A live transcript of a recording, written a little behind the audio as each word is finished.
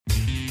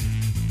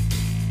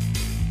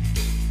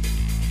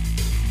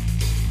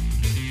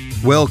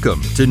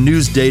Welcome to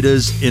News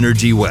Data's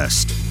Energy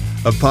West,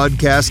 a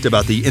podcast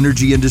about the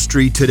energy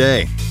industry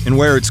today and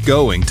where it's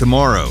going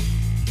tomorrow.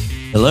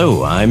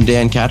 Hello, I'm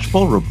Dan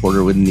Catchpole,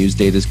 reporter with News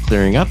Data's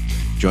Clearing Up,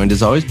 joined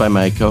as always by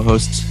my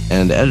co-host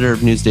and editor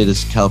of News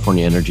Data's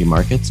California Energy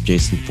Markets,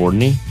 Jason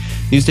Fordney.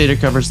 News Data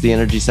covers the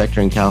energy sector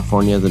in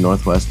California, the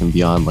Northwest, and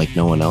beyond like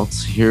no one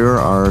else. Here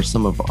are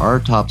some of our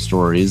top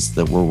stories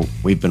that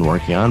we've been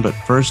working on. But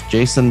first,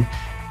 Jason,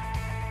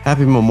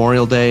 happy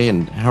Memorial Day,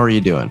 and how are you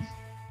doing?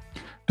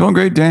 Doing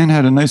great, Dan.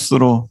 Had a nice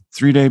little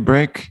 3-day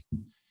break.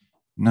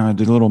 Now I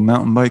did a little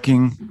mountain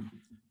biking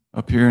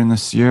up here in the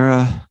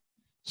Sierra.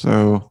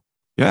 So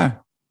yeah,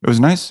 it was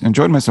nice.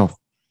 Enjoyed myself.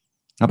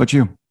 How about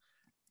you?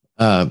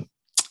 Yeah,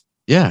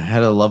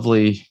 had a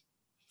lovely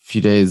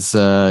few days.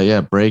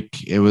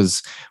 Break.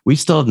 We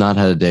still have not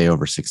had a day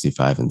over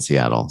 65 in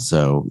Seattle.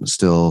 So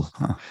still,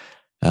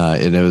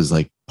 and it was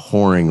like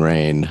pouring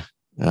rain.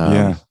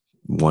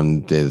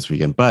 One day this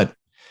weekend, but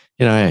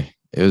hey,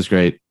 it was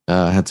great.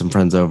 Had some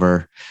friends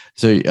over.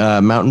 So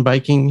mountain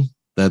biking,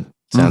 that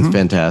sounds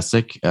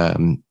fantastic.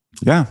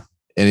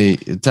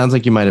 It sounds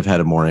like you might have had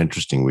a more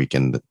interesting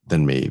weekend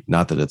than me.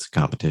 Not that it's a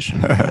competition,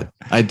 but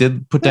I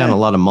did put down a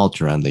lot of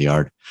mulch around the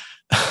yard.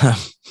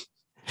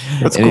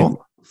 That's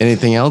cool.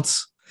 Anything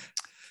else?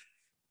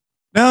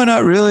 No,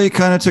 not really.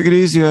 Kind of took it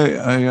easy.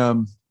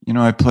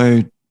 I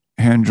play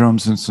hand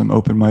drums in some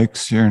open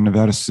mics here in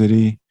Nevada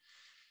City.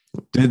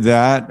 Did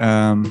that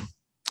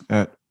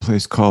at a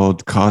place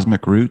called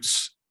Cosmic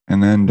Roots,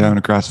 and then down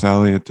at Grass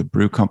Valley at the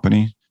Brew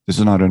Company. This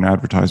is not an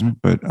advertisement,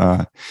 but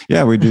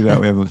we do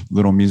that. We have a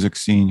little music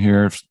scene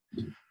here, a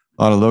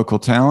lot of local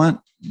talent.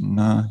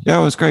 And, it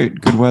was great.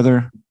 Good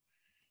weather.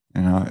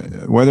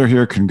 And weather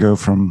here can go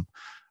from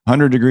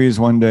 100 degrees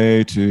one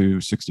day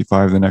to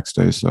 65 the next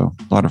day. So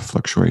a lot of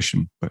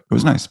fluctuation, but it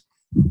was nice.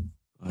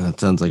 That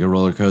sounds like a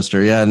roller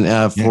coaster. Yeah.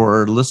 And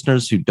for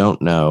listeners who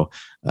don't know,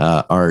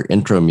 our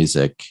intro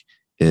music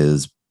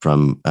is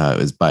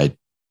by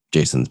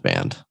Jason's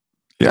band.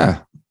 Yeah.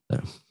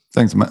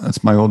 Thanks.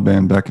 That's my old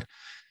band back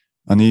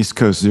on the East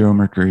Coast, Zero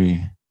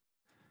Mercury.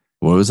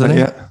 What was the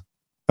name?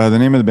 The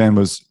name of the band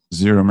was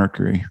Zero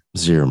Mercury.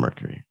 Zero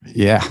Mercury.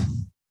 Yeah.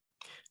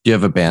 Do you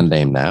have a band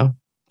name now?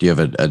 Do you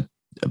have a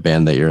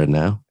band that you're in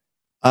now?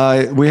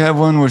 We have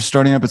one we're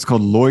starting up. It's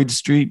called Lloyd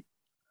Street,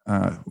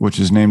 which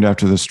is named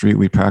after the street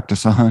we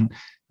practice on.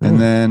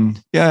 And then,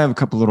 I have a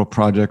couple little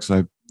projects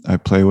I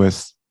play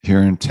with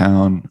here in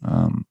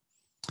town.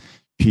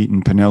 Pete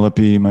and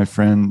Penelope, my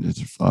friend,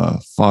 it's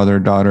a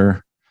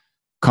father-daughter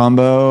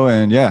combo,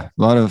 and a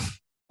lot of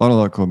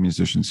local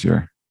musicians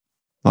here.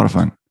 A lot of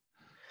fun.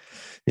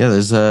 Yeah,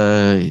 there's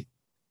I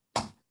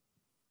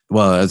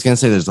was gonna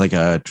say there's like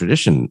a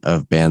tradition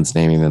of bands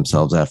naming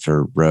themselves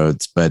after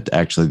roads, but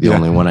actually the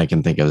only one I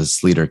can think of is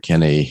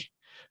Sleater-Kinney,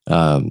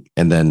 and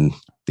then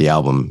the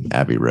album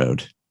Abbey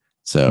Road.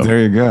 So there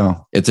you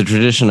go. It's a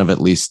tradition of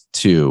at least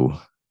two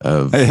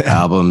of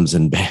albums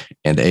and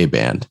a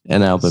band,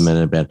 an album and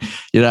a band.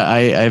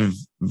 I have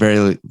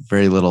very,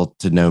 very little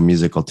to no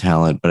musical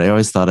talent, but I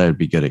always thought I'd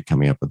be good at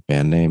coming up with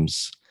band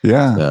names.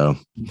 Yeah. So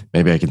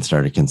maybe I can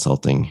start a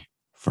consulting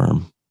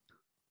firm.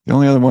 The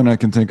only other one I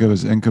can think of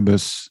is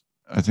Incubus.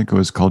 I think it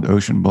was called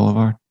Ocean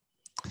Boulevard.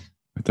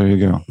 But there you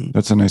go.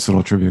 That's a nice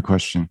little trivia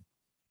question.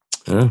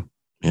 Yeah.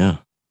 There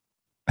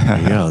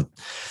you go.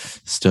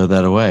 Stow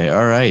that away.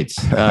 All right.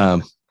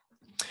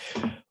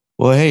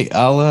 Well, hey,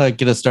 I'll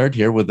get us started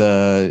here with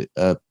a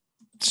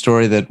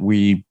story that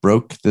we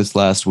broke this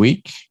last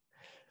week.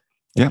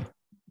 Yeah,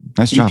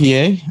 nice job.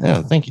 EPA.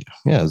 Yeah, thank you.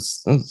 Yeah,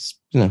 it's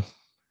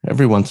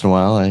every once in a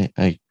while I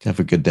have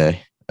a good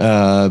day.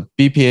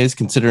 BPA is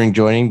considering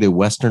joining the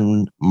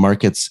Western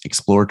Markets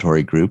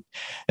Exploratory Group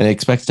and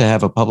expects to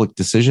have a public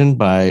decision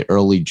by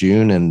early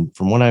June. And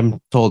from what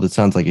I'm told, it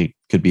sounds like it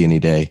could be any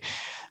day.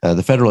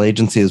 The federal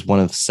agency is one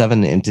of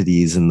 7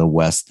 entities in the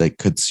West that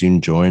could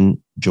soon join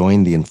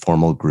the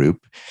informal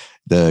group.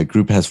 The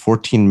group has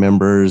 14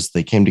 members.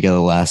 They came together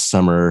last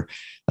summer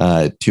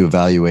to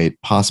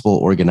evaluate possible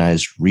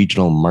organized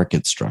regional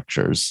market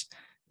structures.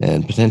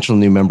 And potential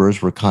new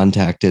members were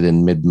contacted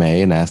in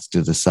mid-May and asked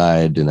to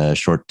decide in a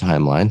short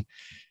timeline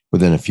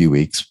within a few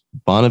weeks.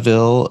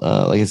 Bonneville,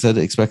 like I said,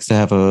 expects to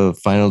have a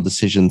final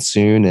decision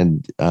soon.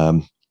 And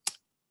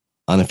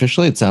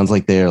unofficially, it sounds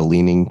like they are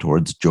leaning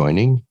towards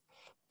joining,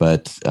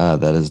 but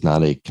that is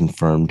not a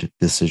confirmed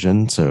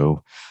decision.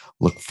 So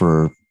look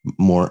for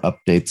more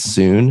updates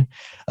soon.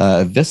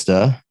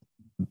 Vista,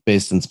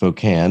 based in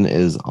Spokane,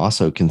 is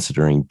also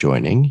considering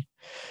joining.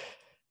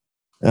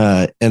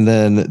 And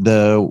then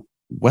the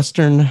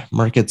Western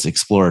Markets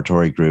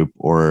Exploratory Group,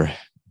 or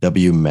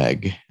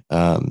WMEG,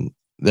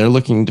 they're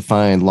looking to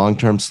find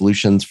long-term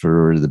solutions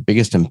for the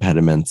biggest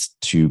impediments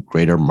to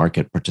greater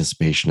market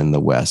participation in the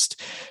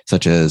West,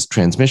 such as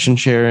transmission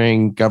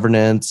sharing,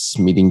 governance,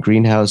 meeting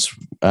greenhouse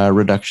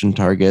reduction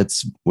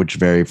targets, which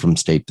vary from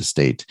state to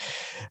state.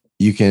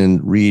 You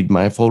can read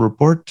my full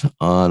report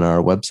on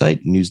our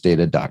website,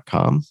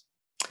 newsdata.com.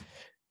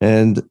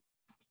 And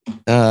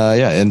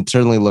and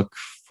certainly look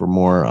for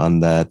more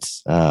on that.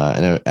 I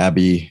know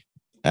Abby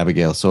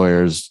Abigail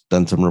Sawyer's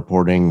done some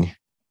reporting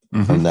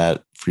on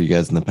that for you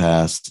guys in the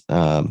past.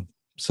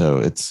 So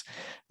it's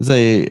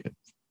a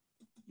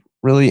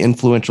really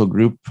influential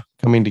group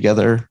coming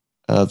together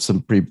of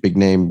some pretty big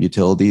name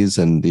utilities,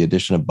 and the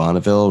addition of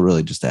Bonneville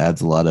really just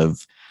adds a lot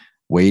of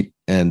weight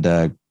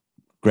and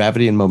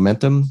gravity and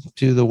momentum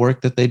to the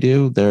work that they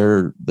do.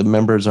 The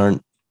members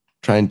aren't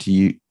trying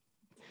to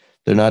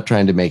they're not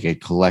trying to make a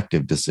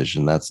collective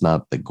decision. That's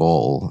not the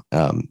goal.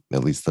 At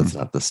least that's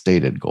not the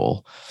stated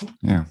goal.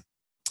 Yeah.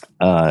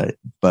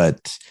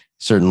 But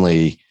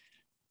certainly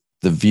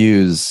the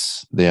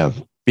views,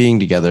 being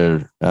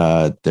together,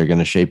 they're going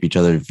to shape each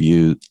other's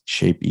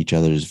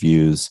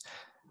views.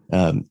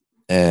 And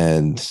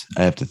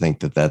I have to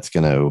think that it's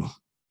going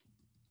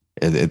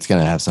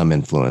to have some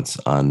influence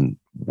on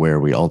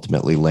where we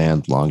ultimately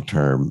land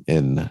long-term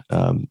in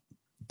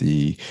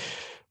the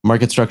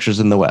market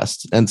structures in the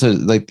West. And so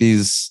like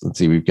these, let's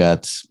see, we've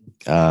got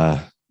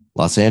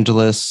Los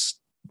Angeles,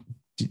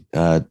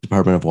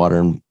 Department of Water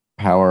and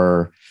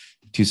Power,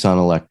 Tucson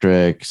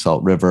Electric,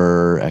 Salt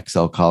River,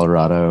 XL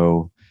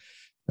Colorado,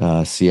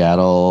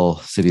 Seattle,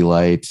 City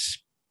Light,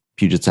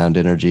 Puget Sound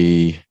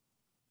Energy,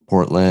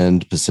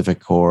 Portland, Pacific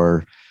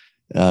Core.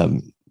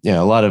 A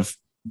lot of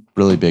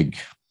really big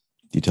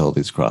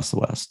utilities across the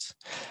West.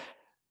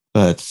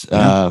 But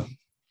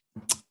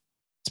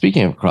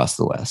speaking of across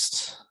the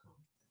West,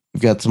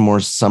 we've got some more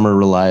summer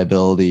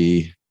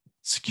reliability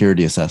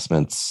security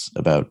assessments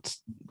about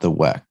the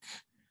WEC.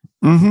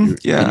 Mm-hmm.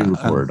 You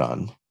reported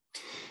on.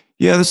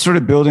 Yeah, this sort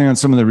of building on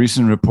some of the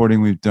recent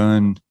reporting we've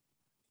done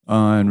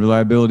on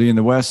reliability in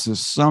the West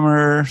this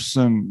summer.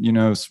 Some,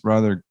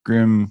 rather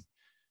grim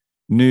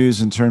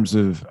news in terms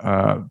of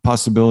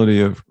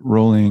possibility of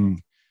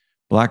rolling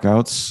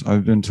blackouts.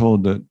 I've been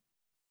told to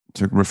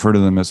refer to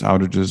them as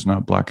outages,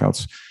 not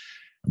blackouts.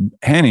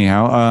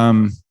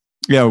 Anyhow,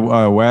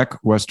 WEC,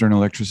 Western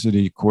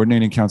Electricity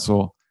Coordinating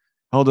Council,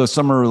 held a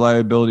summer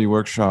reliability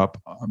workshop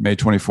on May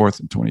 24th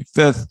and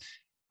 25th.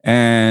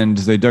 And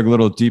they dug a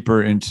little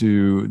deeper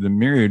into the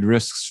myriad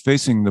risks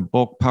facing the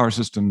bulk power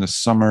system this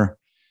summer.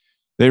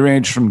 They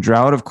range from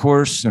drought, of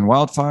course, and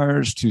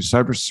wildfires to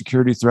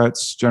cybersecurity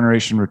threats,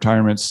 generation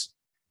retirements,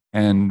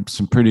 and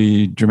some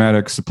pretty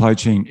dramatic supply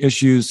chain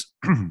issues.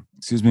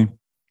 Excuse me.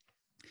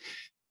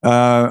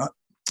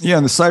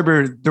 In the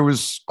cyber, there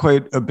was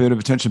quite a bit of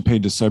attention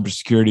paid to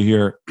cybersecurity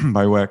here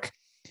by WEC.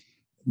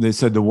 They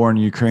said the war in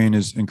Ukraine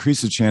has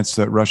increased the chance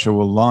that Russia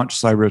will launch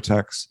cyber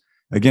attacks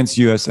against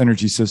U.S.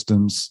 energy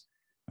systems.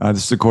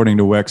 This is according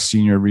to WEC's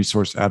senior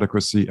resource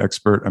adequacy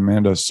expert,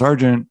 Amanda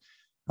Sargent.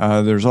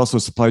 There's also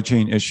supply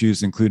chain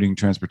issues, including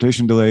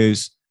transportation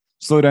delays,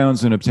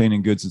 slowdowns in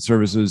obtaining goods and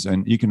services,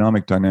 and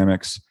economic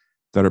dynamics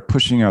that are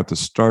pushing out the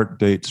start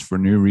dates for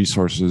new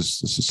resources.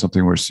 This is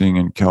something we're seeing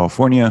in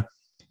California.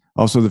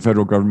 Also, the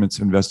federal government's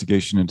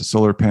investigation into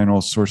solar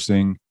panel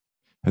sourcing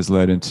has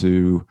led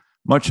into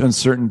much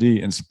uncertainty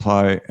in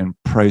supply and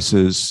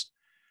prices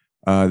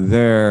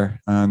there.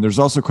 There's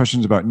also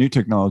questions about new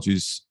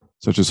technologies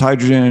such as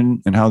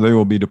hydrogen and how they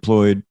will be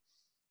deployed.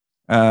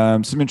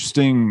 Some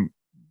interesting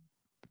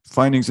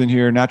findings in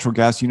here. Natural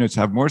gas units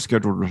have more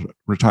scheduled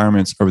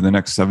retirements over the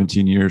next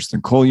 17 years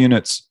than coal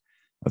units.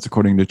 That's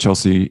according to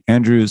Chelsea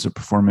Andrews, a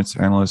performance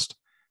analyst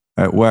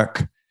at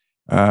WEC.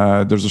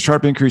 There's a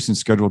sharp increase in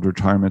scheduled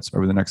retirements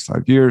over the next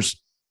 5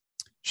 years.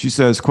 She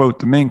says, quote,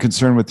 "The main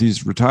concern with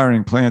these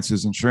retiring plants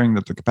is ensuring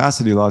that the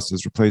capacity loss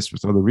is replaced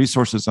with other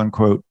resources,"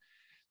 unquote.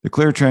 "The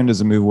clear trend is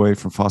a move away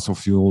from fossil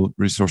fuel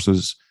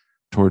resources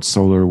towards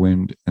solar,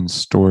 wind, and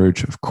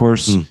storage," of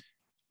course.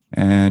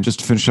 And just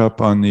to finish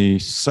up on the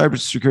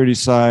cybersecurity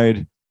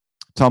side,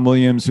 Tom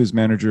Williams, who's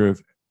manager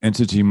of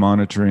entity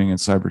monitoring and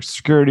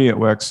cybersecurity at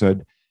WEC,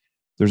 said,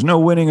 "There's no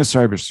winning a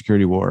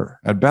cybersecurity war.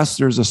 At best,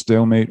 there's a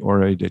stalemate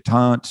or a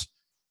détente.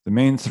 The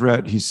main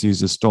threat he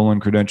sees is stolen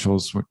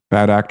credentials.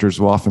 Bad actors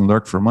will often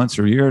lurk for months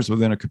or years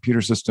within a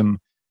computer system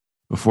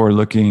before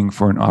looking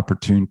for an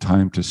opportune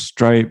time to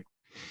strike.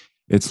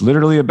 It's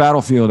literally a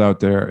battlefield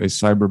out there, a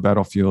cyber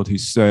battlefield," he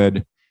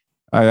said.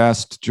 I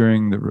asked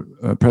during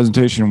the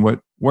presentation where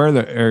are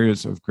the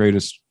areas of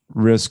greatest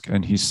risk,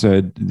 and he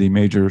said the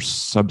major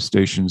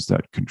substations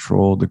that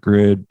control the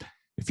grid.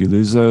 If you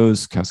lose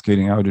those,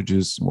 cascading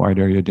outages, wide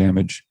area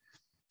damage,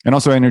 and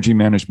also energy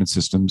management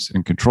systems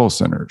and control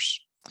centers.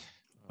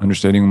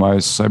 Understanding why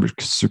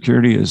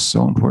cybersecurity is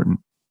so important.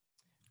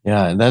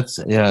 Yeah, that's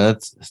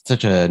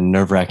such a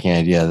nerve-wracking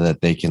idea that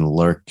they can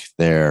lurk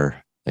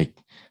there, like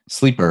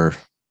sleeper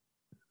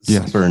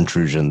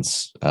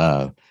intrusions.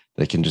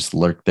 They can just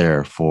lurk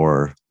there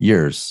for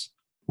years,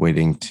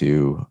 waiting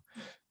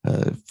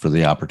for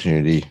the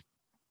opportunity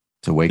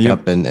to wake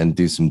up and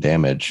do some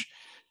damage.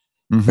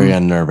 Mm-hmm. Very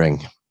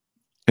unnerving.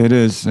 It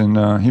is.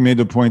 And he made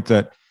the point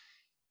that,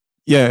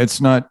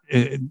 it's not,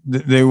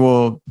 they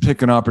will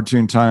pick an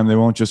opportune time. They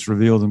won't just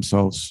reveal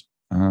themselves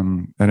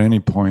at any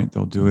point.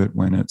 They'll do it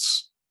when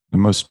it's the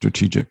most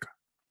strategic.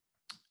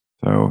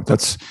 So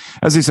that's,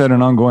 as he said,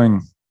 an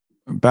ongoing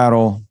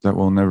battle that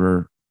will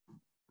never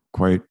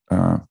quite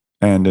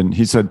end. And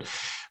he said,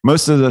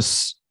 most of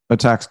this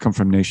attacks come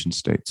from nation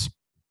states.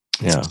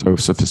 Yeah. So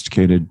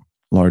sophisticated,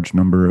 large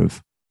number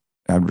of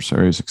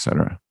adversaries,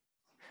 etc.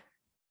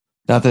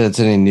 Not that it's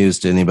any news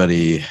to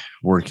anybody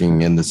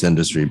working in this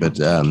industry, but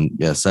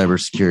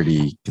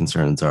cybersecurity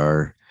concerns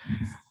are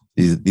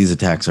these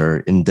attacks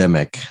are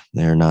endemic.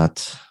 They're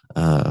not.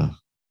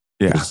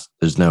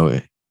 There's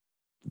no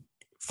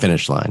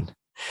finish line.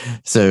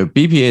 So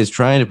BPA is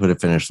trying to put a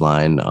finish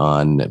line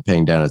on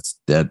paying down its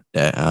debt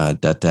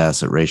to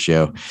asset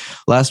ratio.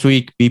 Last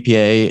week,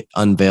 BPA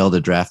unveiled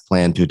a draft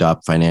plan to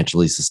adopt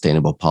financially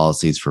sustainable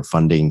policies for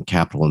funding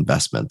capital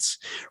investments.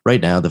 Right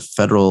now, the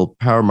Federal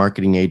Power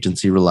Marketing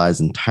Agency relies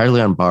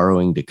entirely on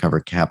borrowing to cover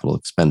capital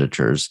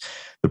expenditures.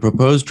 The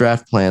proposed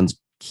draft plan's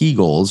key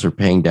goals are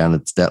paying down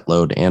its debt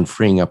load and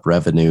freeing up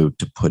revenue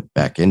to put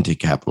back into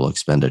capital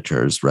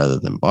expenditures rather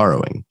than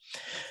borrowing.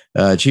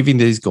 Achieving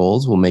these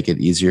goals will make it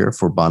easier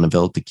for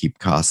Bonneville to keep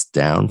costs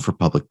down for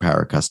public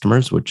power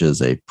customers, which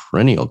is a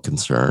perennial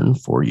concern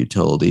for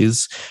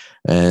utilities,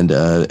 and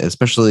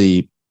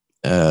especially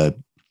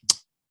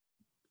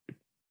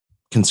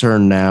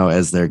concern now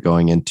as they're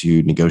going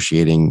into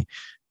negotiating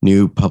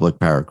new public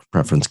power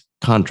preference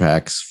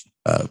contracts.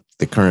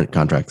 The current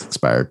contracts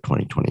expire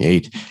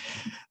 2028.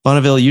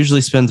 Bonneville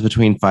usually spends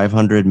between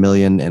 $500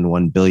 million and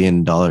 $1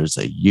 billion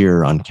a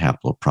year on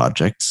capital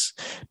projects.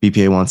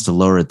 BPA wants to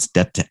lower its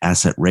debt to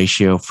asset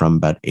ratio from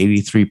about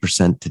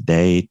 83%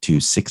 today to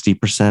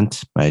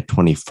 60% by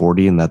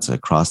 2040, and that's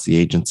across the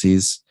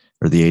agencies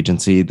or the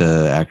agency.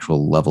 The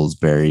actual levels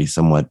vary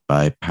somewhat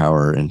by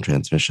power and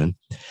transmission.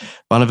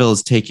 Bonneville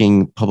is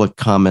taking public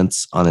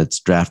comments on its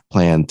draft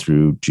plan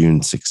through June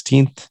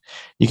 16th.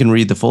 You can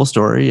read the full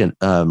story and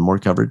more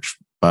coverage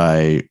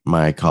by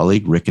my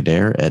colleague Rick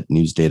Adair at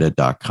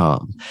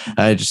newsdata.com.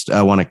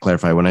 I want to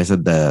clarify, when I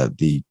said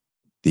the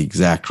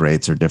exact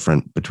rates are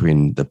different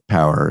between the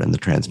power and the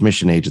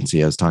transmission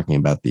agency, I was talking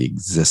about the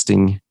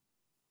existing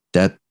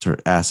debt to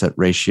asset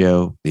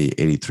ratio, the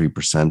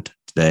 83%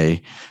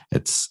 today.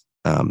 It's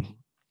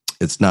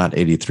not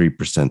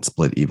 83%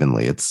 split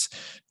evenly. It's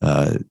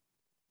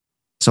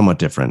somewhat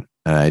different.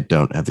 I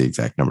don't have the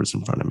exact numbers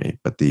in front of me,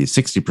 but the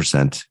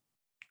 60%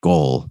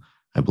 goal,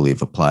 I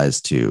believe,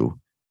 applies to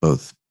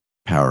both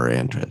power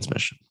and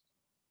transmission.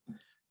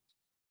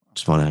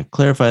 Just want to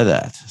clarify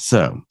that.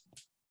 So,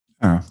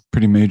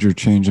 pretty major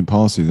change in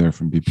policy there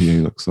from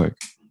BPA, looks like.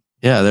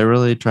 Yeah, they're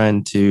really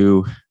trying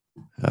to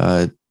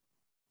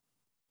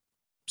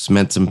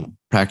cement some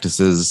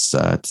practices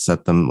to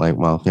set them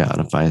on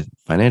a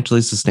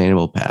financially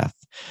sustainable path.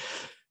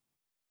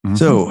 Mm-hmm.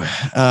 So,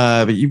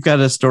 but you've got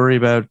a story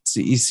about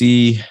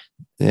CEC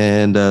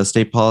and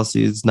state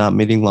policies not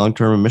meeting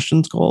long-term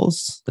emissions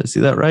goals. Did I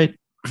see that right?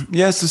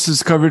 Yes, this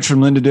is coverage from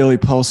Linda Daly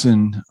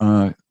Paulson,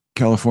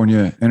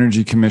 California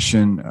Energy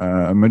Commission.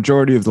 A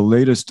majority of the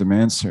latest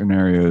demand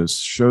scenarios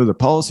show the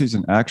policies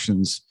and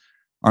actions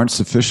aren't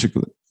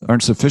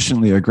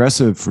sufficiently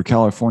aggressive for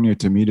California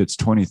to meet its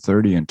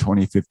 2030 and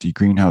 2050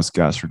 greenhouse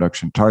gas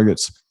reduction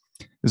targets.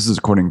 This is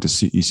according to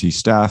CEC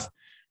staff.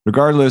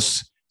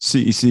 Regardless,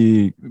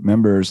 CEC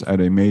members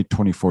at a May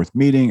 24th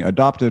meeting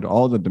adopted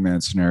all the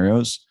demand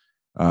scenarios.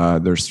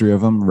 There's 3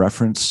 of them: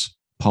 reference,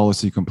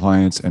 policy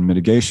compliance, and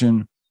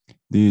mitigation.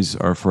 These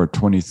are for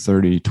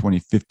 2030,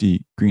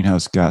 2050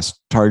 greenhouse gas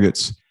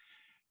targets.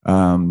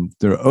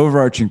 The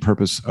overarching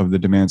purpose of the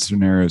demand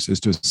scenarios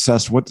is to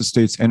assess what the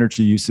state's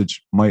energy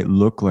usage might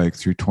look like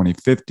through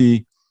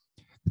 2050.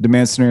 The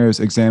demand scenarios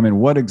examine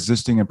what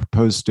existing and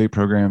proposed state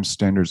programs,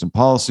 standards, and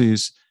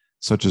policies,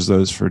 such as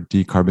those for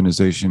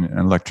decarbonization and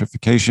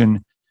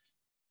electrification,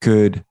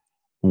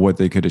 what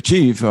they could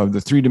achieve. Of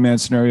the 3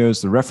 demand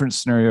scenarios, the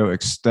reference scenario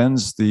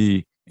extends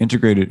the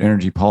Integrated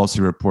Energy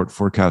Policy Report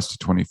forecast to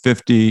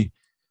 2050.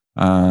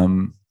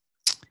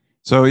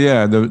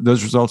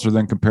 Those results are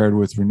then compared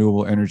with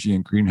renewable energy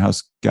and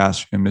greenhouse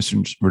gas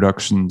emissions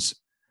reductions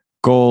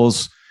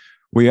goals.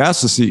 We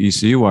asked the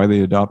CEC why they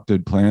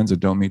adopted plans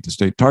that don't meet the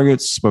state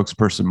targets.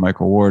 Spokesperson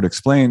Michael Ward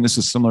explained this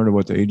is similar to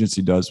what the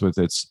agency does with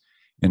its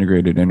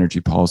Integrated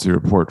Energy Policy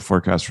Report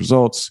forecast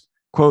results.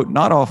 Quote,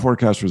 not all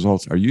forecast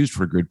results are used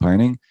for grid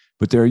planning,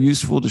 but they're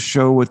useful to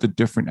show what the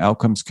different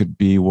outcomes could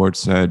be, Ward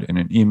said in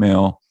an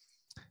email.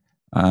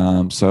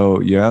 Some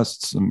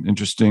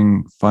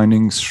interesting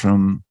findings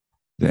from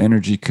the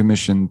Energy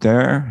Commission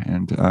there.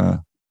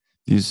 And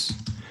these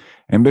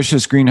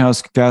ambitious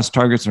greenhouse gas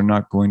targets are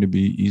not going to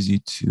be easy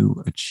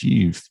to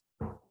achieve.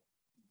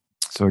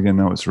 So again,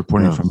 that was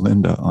reporting from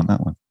Linda on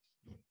that one.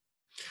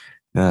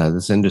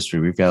 This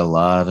industry, we've got a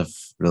lot of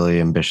really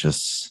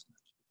ambitious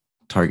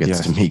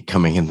targets to meet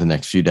coming in the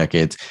next few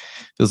decades.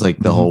 Feels like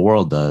the whole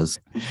world does.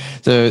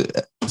 So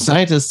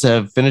scientists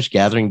have finished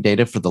gathering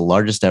data for the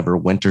largest ever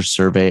winter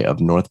survey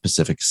of North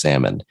Pacific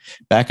salmon.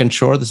 Back on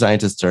shore, the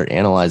scientists are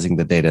analyzing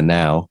the data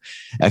now.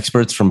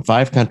 Experts from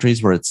 5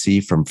 countries were at sea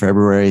from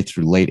February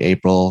through late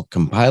April,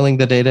 compiling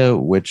the data,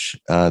 which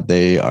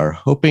they are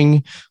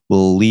hoping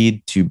will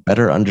lead to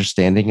better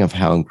understanding of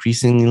how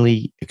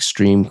increasingly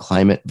extreme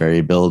climate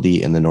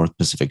variability in the North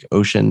Pacific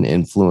Ocean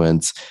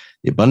influence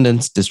the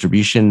abundance,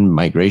 distribution,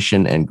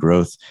 migration, and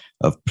growth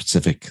of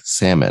Pacific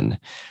salmon.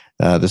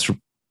 This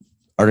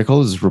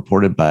article is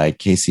reported by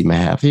Casey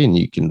Mahaffey, and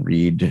you can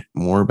read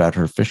more about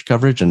her fish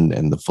coverage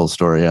and the full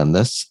story on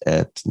this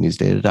at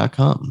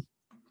newsdata.com.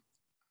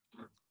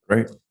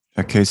 Great.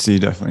 Casey,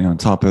 definitely on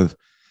top of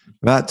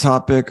that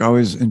topic. I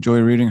always enjoy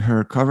reading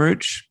her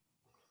coverage.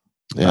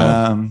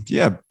 Yeah.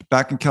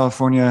 Back in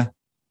California,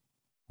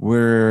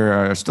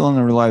 we're still on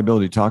the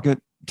reliability topic.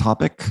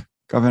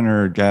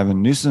 Governor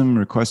Gavin Newsom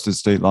requested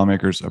state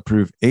lawmakers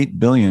approve $8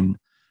 billion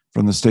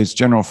from the state's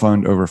general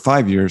fund over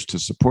 5 years to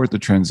support the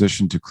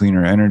transition to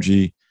cleaner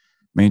energy,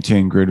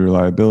 maintain grid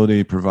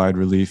reliability, provide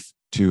relief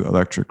to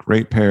electric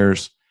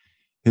ratepayers.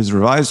 His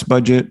revised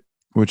budget,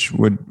 which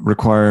would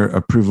require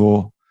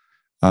approval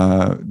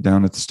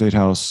down at the State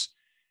House,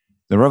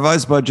 the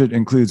revised budget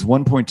includes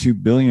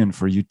 $1.2 billion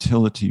for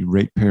utility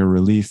ratepayer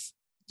relief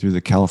through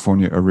the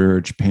California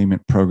Arrearage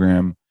Payment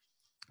Program.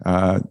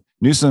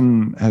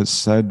 Newsom has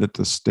said that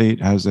the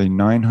state has a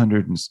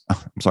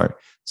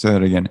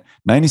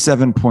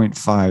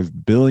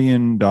 $97.5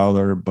 billion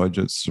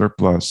budget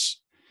surplus.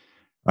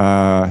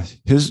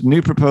 His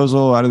new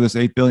proposal out of this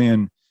 $8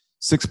 billion,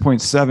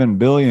 $6.7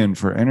 billion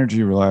for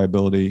energy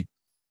reliability,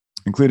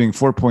 including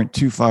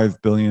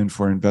 $4.25 billion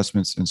for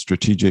investments in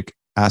strategic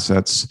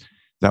assets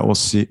that will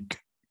seek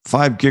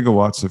 5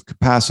 gigawatts of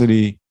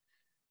capacity.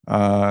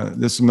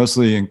 This will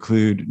mostly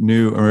include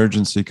new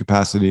emergency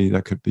capacity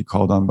that could be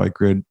called on by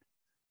grid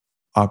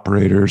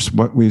operators.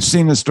 What we've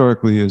seen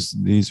historically is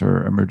these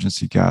are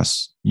emergency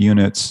gas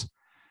units.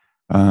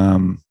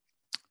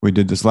 We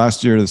did this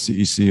last year. The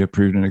CEC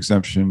approved an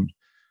exemption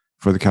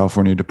for the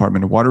California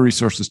Department of Water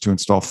Resources to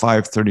install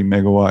 5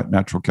 30-megawatt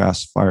natural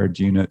gas-fired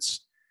units.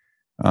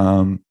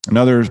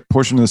 Another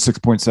portion of the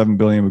 $6.7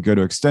 billion would go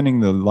to extending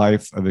the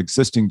life of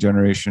existing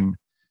generation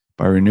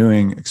by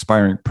renewing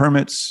expiring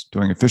permits,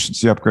 doing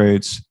efficiency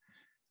upgrades,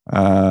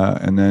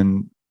 and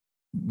then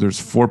there's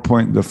the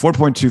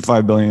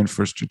 $4.25 billion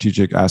for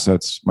strategic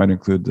assets might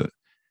include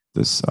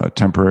this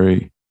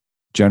temporary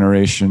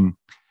generation.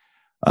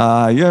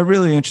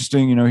 Really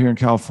interesting. Here in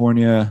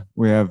California,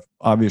 we have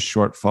obvious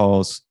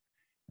shortfalls,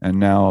 and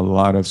now a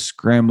lot of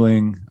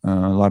scrambling,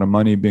 a lot of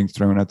money being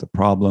thrown at the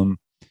problem.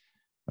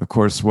 Of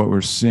course, what we're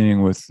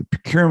seeing with the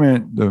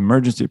procurement, the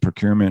emergency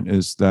procurement,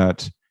 is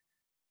that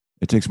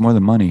it takes more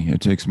than money.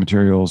 It takes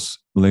materials,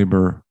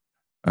 labor,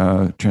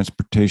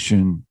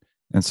 transportation,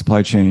 and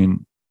supply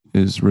chain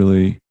is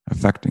really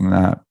affecting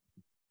that.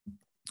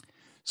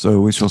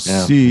 So we shall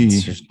see.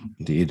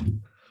 Indeed.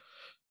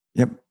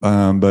 Yep.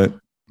 But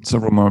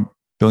several more $1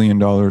 billion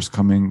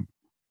coming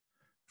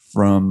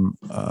from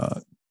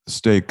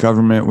state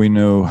government. We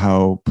know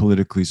how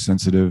politically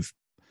sensitive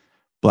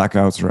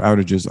blackouts or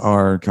outages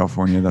are in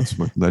California. That's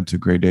what led to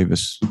Gray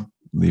Davis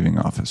leaving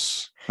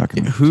office back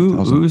in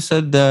who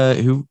said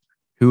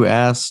who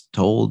asked,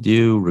 told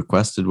you,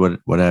 requested,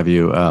 what have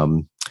you,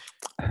 to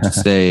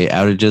say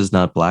outages,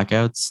 not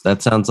blackouts?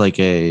 That sounds like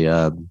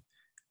a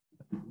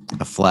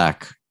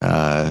flack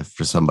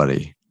for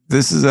somebody.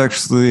 This is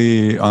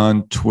actually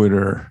on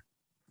Twitter.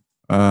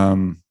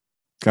 Got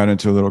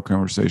into a little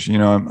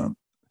conversation. I'm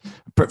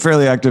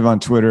fairly active on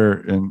Twitter,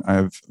 and I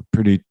have a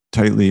pretty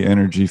tightly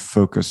energy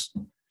focused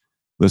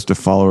list of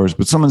followers.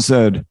 But someone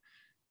said,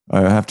 I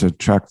have to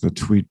track the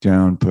tweet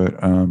down, but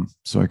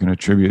so I can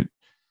attribute.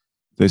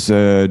 They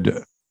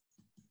said,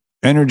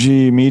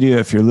 energy media,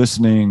 if you're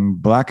listening,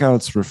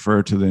 blackouts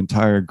refer to the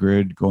entire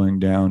grid going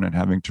down and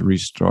having to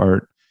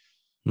restart.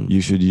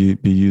 You should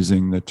be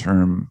using the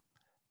term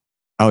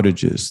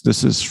outages.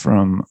 This is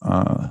from,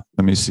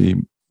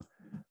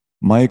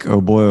 Mike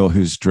O'Boyle,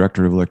 who's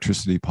Director of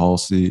Electricity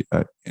Policy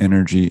at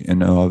Energy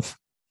Innov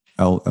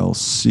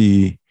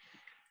LLC.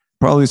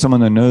 Probably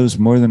someone that knows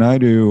more than I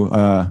do.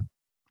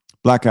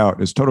 Blackout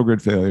is total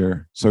grid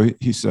failure. So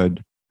he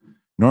said,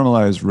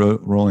 normalize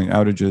rolling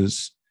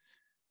outages.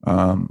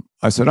 I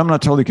said, I'm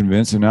not totally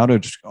convinced. An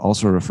outage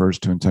also refers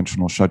to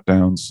intentional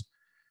shutdowns.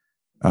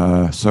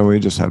 So we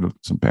just had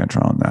some banter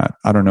on that.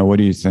 I don't know. What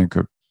do you think?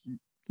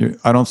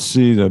 I don't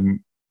see the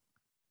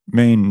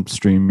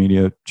mainstream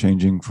media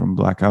changing from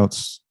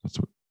blackouts. That's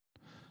what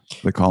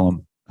they call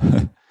them.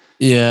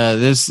 Yeah,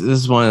 this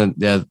is one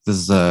of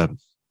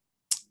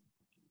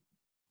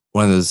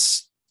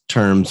those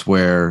terms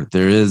where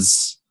there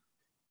is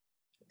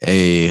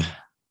a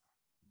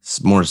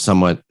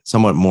somewhat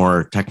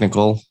more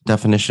technical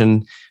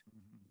definition,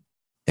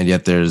 and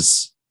yet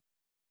there's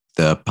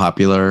the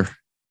popular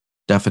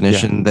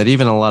definition that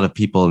even a lot of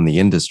people in the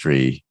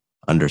industry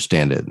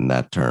understand it in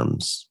that term,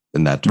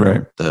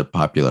 right. The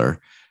popular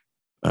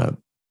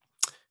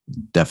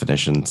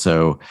definition.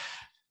 So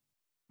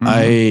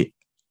I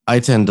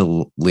tend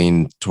to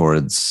lean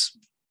towards,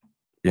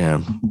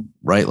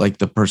 right, like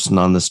the person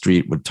on the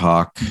street would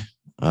talk.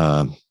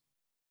 That's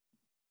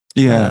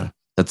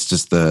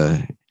just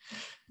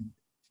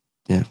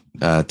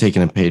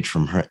taking a page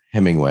from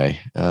Hemingway.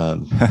 Get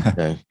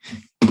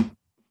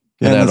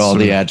out all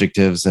the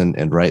adjectives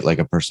and write like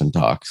a person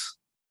talks.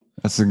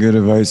 That's a good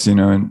advice.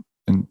 In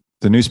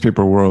the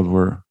newspaper world,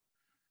 we're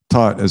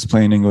taught as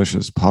plain English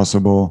as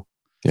possible.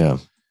 Yeah.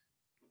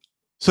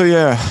 So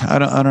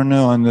I don't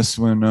know on this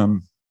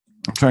one.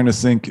 I'm trying to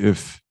think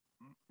if,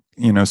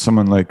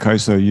 someone like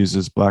CAISO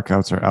uses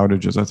blackouts or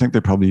outages. I think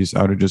they probably use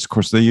outages. Of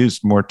course, they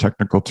use more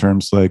technical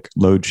terms like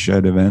load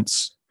shed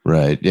events.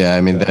 Right. Yeah.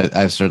 I mean,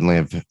 I certainly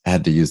have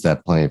had to use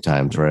that plenty of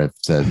times where I've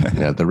said,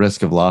 the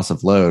risk of loss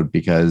of load,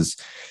 because,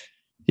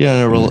 in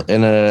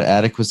an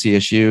adequacy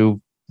issue,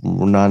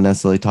 we're not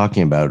necessarily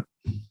talking about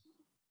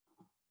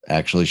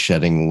actually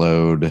shedding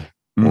load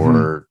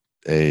or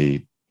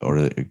a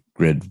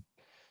grid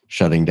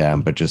shutting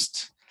down, but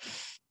just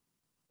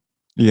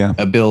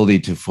ability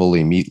to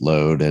fully meet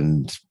load.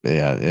 And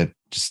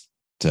that's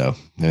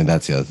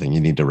the other thing. You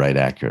need to write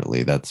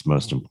accurately. That's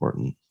most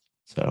important.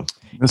 So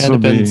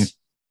it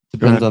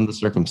depends on the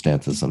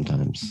circumstances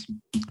sometimes.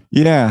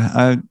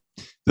 Yeah.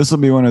 This will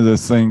be one of the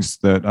things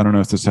that, I don't know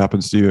if this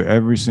happens to you.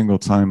 Every single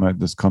time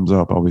this comes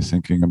up, I'll be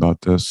thinking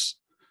about this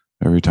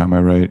every time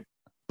I write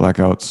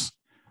blackouts,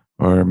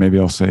 or maybe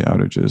I'll say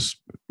outages.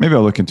 Maybe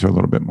I'll look into it a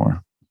little bit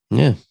more.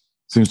 Yeah.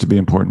 Seems to be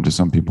important to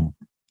some people.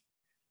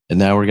 And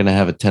now we're going to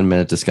have a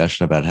 10-minute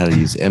discussion about how to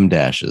use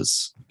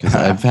M-dashes, because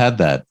I've had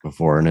that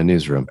before in a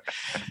newsroom.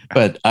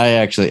 But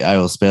I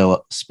will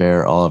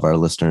spare all of our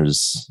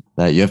listeners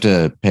that. You have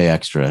to pay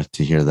extra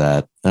to hear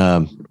that.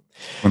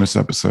 Bonus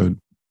episode.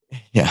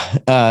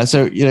 Yeah.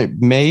 So,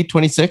 May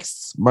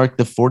 26th marked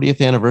the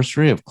 40th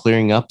anniversary of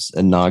Clearing Up's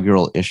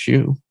inaugural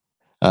issue.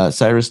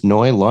 Cyrus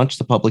Noy launched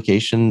the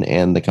publication,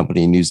 and the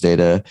company News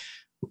Data,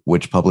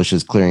 which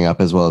publishes Clearing Up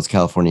as well as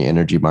California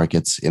energy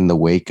markets, in the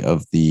wake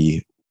of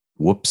the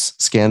Whoops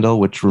scandal,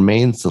 which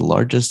remains the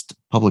largest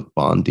public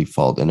bond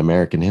default in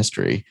American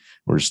history.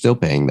 We're still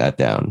paying that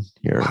down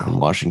here in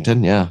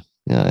Washington. Yeah.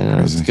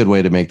 It's a good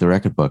way to make the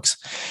record books.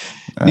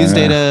 News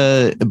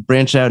Data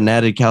branched out and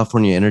added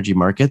California energy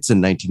markets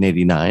in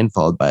 1989,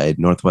 followed by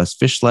Northwest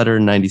Fish Letter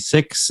in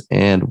 96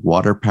 and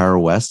Water Power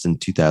West in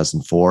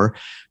 2004.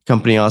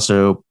 Company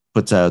also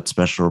puts out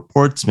special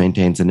reports,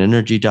 maintains an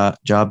energy job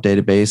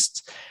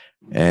database,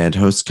 and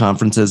hosts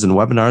conferences and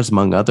webinars,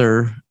 among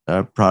other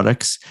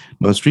products.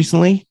 Most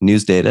recently,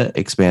 News Data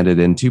expanded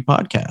into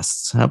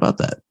podcasts. How about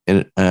that?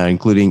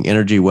 Including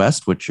Energy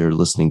West, which you're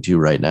listening to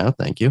right now.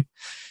 Thank you.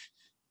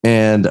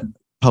 And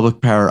Public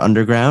Power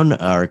Underground,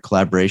 our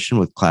collaboration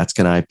with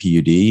Clatskanie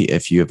PUD.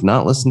 If you have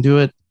not listened to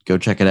it, go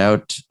check it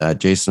out.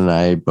 Jason and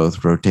I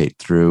both rotate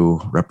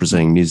through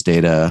representing News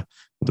Data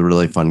with a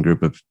really fun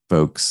group of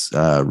folks,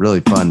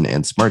 really fun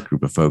and smart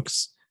group of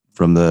folks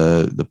from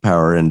the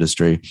power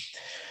industry.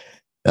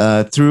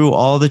 Through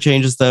all the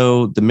changes,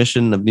 though, the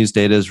mission of News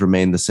Data has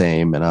remained the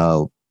same. And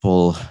I'll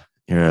pull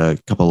here a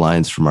couple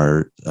lines from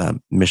our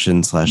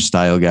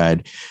mission/style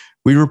guide.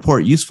 We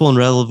report useful and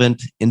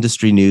relevant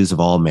industry news of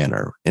all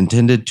manner,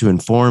 intended to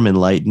inform,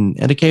 enlighten,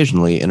 and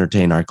occasionally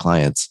entertain our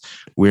clients.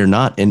 We are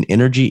not an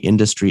energy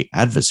industry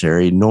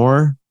adversary,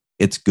 nor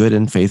its good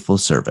and faithful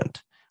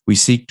servant. We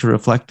seek to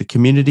reflect the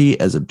community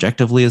as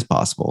objectively as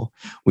possible.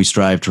 We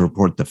strive to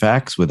report the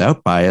facts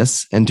without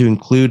bias and to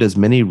include as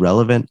many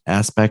relevant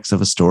aspects of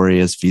a story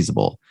as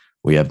feasible.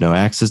 We have no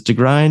axes to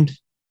grind,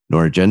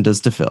 nor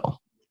agendas to fill.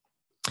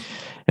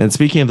 And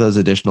speaking of those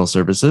additional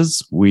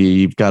services,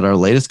 we've got our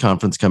latest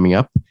conference coming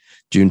up,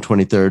 June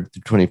 23rd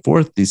through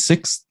 24th, the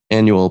 6th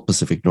Annual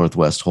Pacific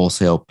Northwest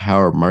Wholesale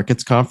Power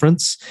Markets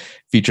Conference.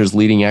 Features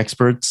leading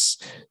experts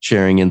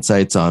sharing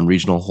insights on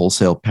regional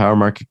wholesale power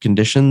market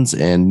conditions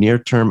and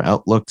near-term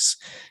outlooks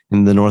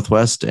in the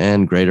Northwest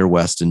and Greater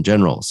West in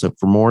general. So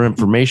for more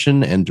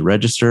information and to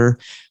register,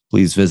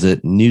 please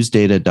visit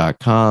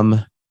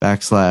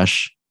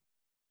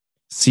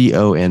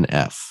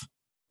newsdata.com/CONF.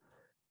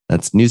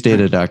 That's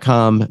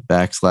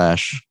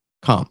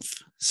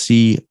newsdata.com/conf,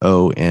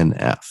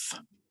 CONF.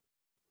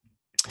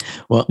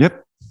 Well,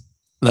 yep.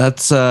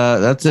 That's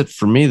it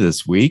for me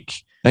this week.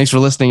 Thanks for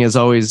listening. As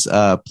always,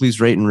 please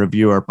rate and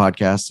review our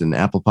podcast in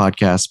Apple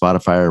Podcasts,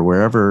 Spotify, or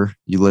wherever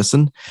you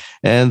listen,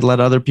 and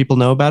let other people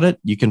know about it.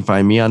 You can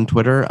find me on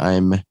Twitter.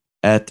 I'm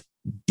at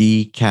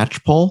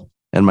DCatchpole,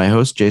 and my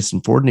host,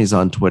 Jason Fordney, is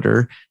on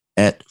Twitter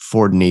at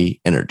Fordney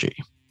Energy.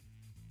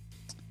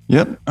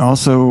 Yep.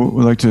 Also,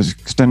 would like to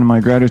extend my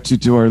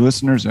gratitude to our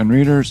listeners and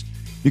readers.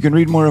 You can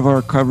read more of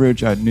our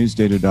coverage at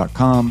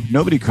newsdata.com.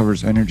 Nobody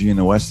covers energy in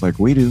the West like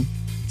we do.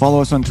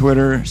 Follow us on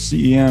Twitter.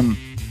 CEM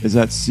is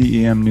at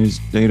CEM News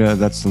Data.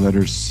 That's the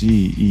letters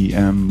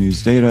CEM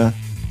News Data.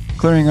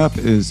 Clearing Up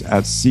is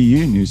at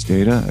CU News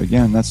Data.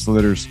 Again, that's the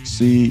letters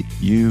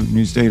CU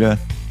News Data.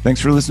 Thanks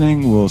for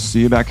listening. We'll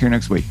see you back here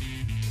next week.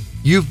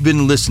 You've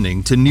been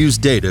listening to News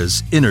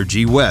Data's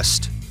Energy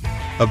West,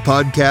 a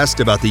podcast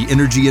about the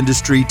energy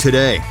industry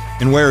today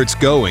and where it's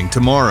going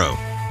tomorrow.